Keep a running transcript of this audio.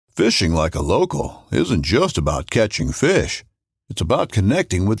Fishing like a local isn't just about catching fish. It's about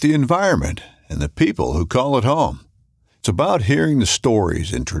connecting with the environment and the people who call it home. It's about hearing the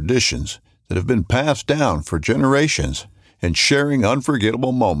stories and traditions that have been passed down for generations and sharing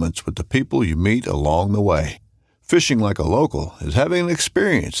unforgettable moments with the people you meet along the way. Fishing like a local is having an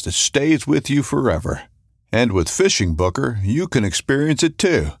experience that stays with you forever. And with Fishing Booker, you can experience it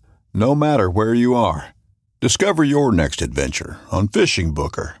too, no matter where you are. Discover your next adventure on Fishing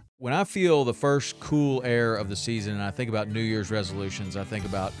Booker. When I feel the first cool air of the season and I think about New Year's resolutions, I think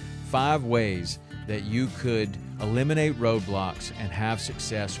about 5 ways that you could eliminate roadblocks and have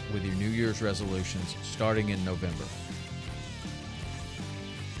success with your New Year's resolutions starting in November.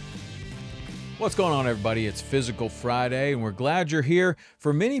 What's going on, everybody? It's Physical Friday, and we're glad you're here.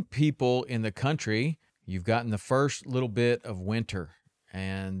 For many people in the country, you've gotten the first little bit of winter,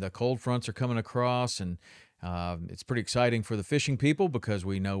 and the cold fronts are coming across, and it's pretty exciting for the fishing people because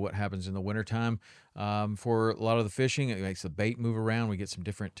we know what happens in the wintertime. For a lot of the fishing, it makes the bait move around. We get some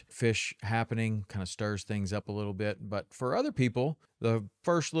different fish happening, kind of stirs things up a little bit. But for other people, the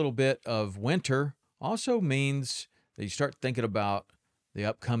first little bit of winter also means that you start thinking about the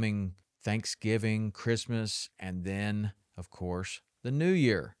upcoming Thanksgiving, Christmas, and then, of course, the New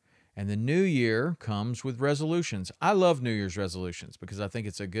Year. And the New Year comes with resolutions. I love New Year's resolutions because I think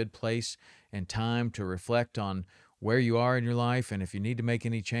it's a good place and time to reflect on where you are in your life. And if you need to make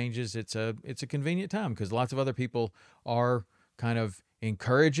any changes, it's a convenient time because lots of other people are kind of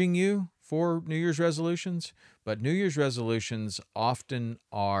encouraging you for New Year's resolutions. But New Year's resolutions often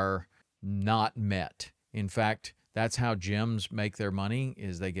are not met. In fact, that's how gyms make their money,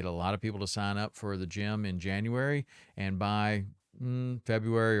 is they get a lot of people to sign up for the gym in January, and by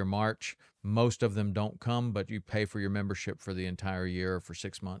February or March, most of them don't come, but you pay for your membership for the entire year or for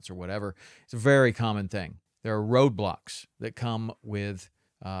 6 months or whatever. It's a very common thing. There are roadblocks that come with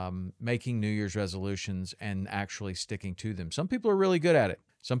making New Year's resolutions and actually sticking to them. Some people are really good at it.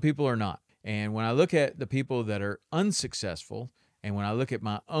 Some people are not. And when I look at the people that are unsuccessful, and when I look at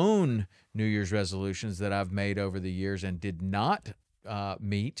my own New Year's resolutions that I've made over the years and did not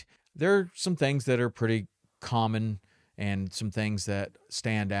meet, there are some things that are pretty common and some things that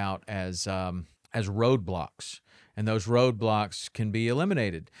stand out as roadblocks. And those roadblocks can be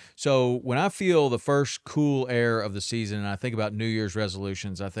eliminated. So when I feel the first cool air of the season and I think about New Year's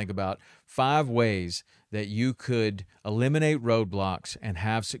resolutions, I think about 5 ways that you could eliminate roadblocks and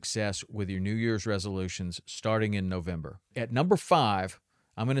have success with your New Year's resolutions starting in November. At number 5,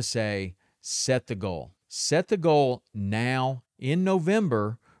 I'm going to say set the goal. Set the goal now in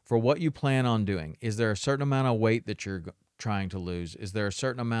November for what you plan on doing. Is there a certain amount of weight that you're trying to lose? Is there a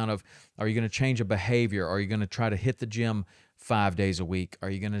certain amount of, are you going to change a behavior? Are you going to try to hit the gym 5 days a week? Are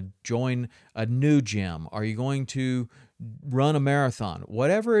you going to join a new gym? Are you going to run a marathon?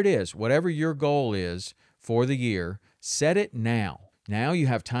 Whatever it is, whatever your goal is for the year, set it now. Now you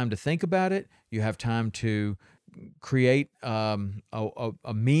have time to think about it. You have time to create a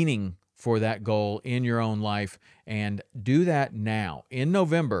meaning for that goal in your own life, and do that now in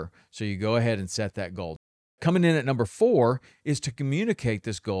November. So you go ahead and set that goal. Coming in at number 4 is to communicate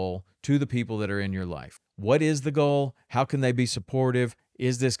this goal to the people that are in your life. What is the goal? How can they be supportive?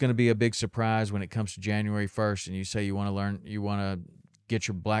 Is this going to be a big surprise when it comes to January 1st and you say you want to get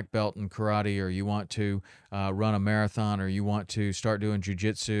your black belt in karate, or you want to run a marathon, or you want to start doing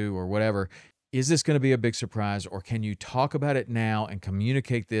jiu-jitsu or whatever? Is this going to be a big surprise, or can you talk about it now and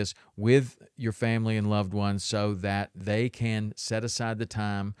communicate this with your family and loved ones so that they can set aside the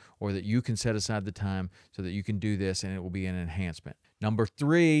time, or that you can set aside the time so that you can do this and it will be an enhancement? Number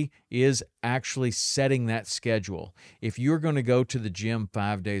 3 is actually setting that schedule. If you're going to go to the gym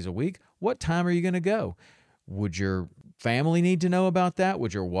 5 days a week, what time are you going to go? Would your family need to know about that?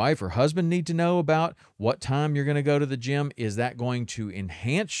 Would your wife or husband need to know about what time you're going to go to the gym? Is that going to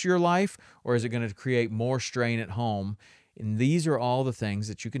enhance your life, or is it going to create more strain at home? And these are all the things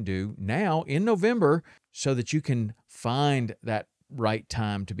that you can do now in November so that you can find that right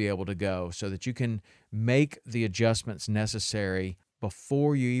time to be able to go, so that you can make the adjustments necessary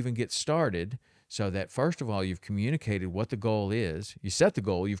before you even get started. So that, first of all, you've communicated what the goal is. You set the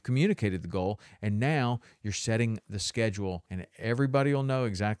goal, you've communicated the goal, and now you're setting the schedule, and everybody will know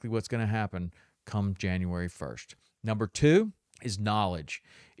exactly what's going to happen come January 1st. Number 2 is knowledge.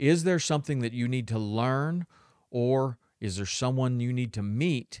 Is there something that you need to learn, or is there someone you need to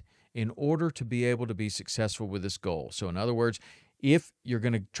meet in order to be able to be successful with this goal? So in other words, if you're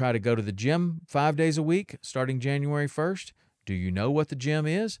going to try to go to the gym 5 days a week starting January 1st, do you know what the gym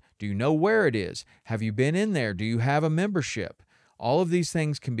is? Do you know where it is? Have you been in there? Do you have a membership? All of these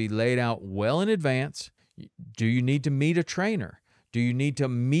things can be laid out well in advance. Do you need to meet a trainer? Do you need to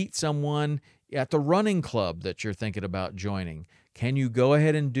meet someone at the running club that you're thinking about joining? Can you go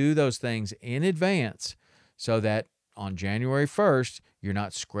ahead and do those things in advance so that on January 1st, you're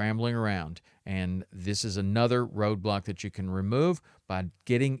not scrambling around? And this is another roadblock that you can remove by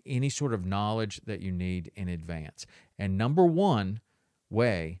getting any sort of knowledge that you need in advance. And number one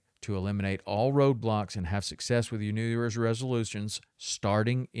way to eliminate all roadblocks and have success with your New Year's resolutions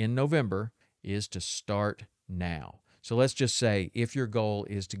starting in November is to start now. So let's just say if your goal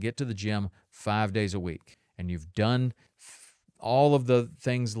is to get to the gym 5 days a week and you've done all of the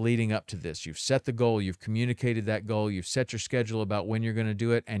things leading up to this, you've set the goal, you've communicated that goal, you've set your schedule about when you're going to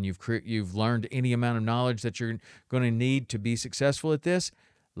do it, and you've learned any amount of knowledge that you're going to need to be successful at this,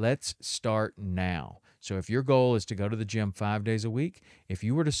 let's start now. So if your goal is to go to the gym 5 days a week, if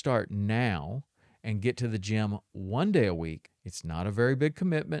you were to start now and get to the gym 1 day a week, it's not a very big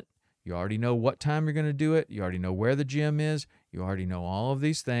commitment. You already know what time you're going to do it. You already know where the gym is. You already know all of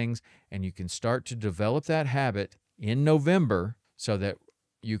these things, and you can start to develop that habit in November so that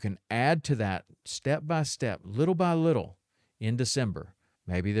you can add to that step by step, little by little in December.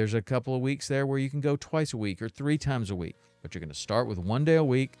 Maybe there's a couple of weeks there where you can go twice a week or 3 times a week, but you're going to start with 1 day a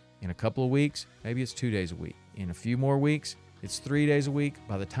week. In a couple of weeks, maybe it's 2 days a week. In a few more weeks, it's 3 days a week.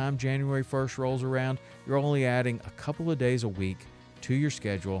 By the time January 1st rolls around, you're only adding a couple of days a week to your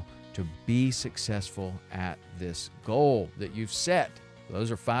schedule to be successful at this goal that you've set. Those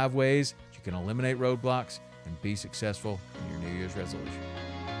are 5 ways that you can eliminate roadblocks and be successful in your New Year's resolution.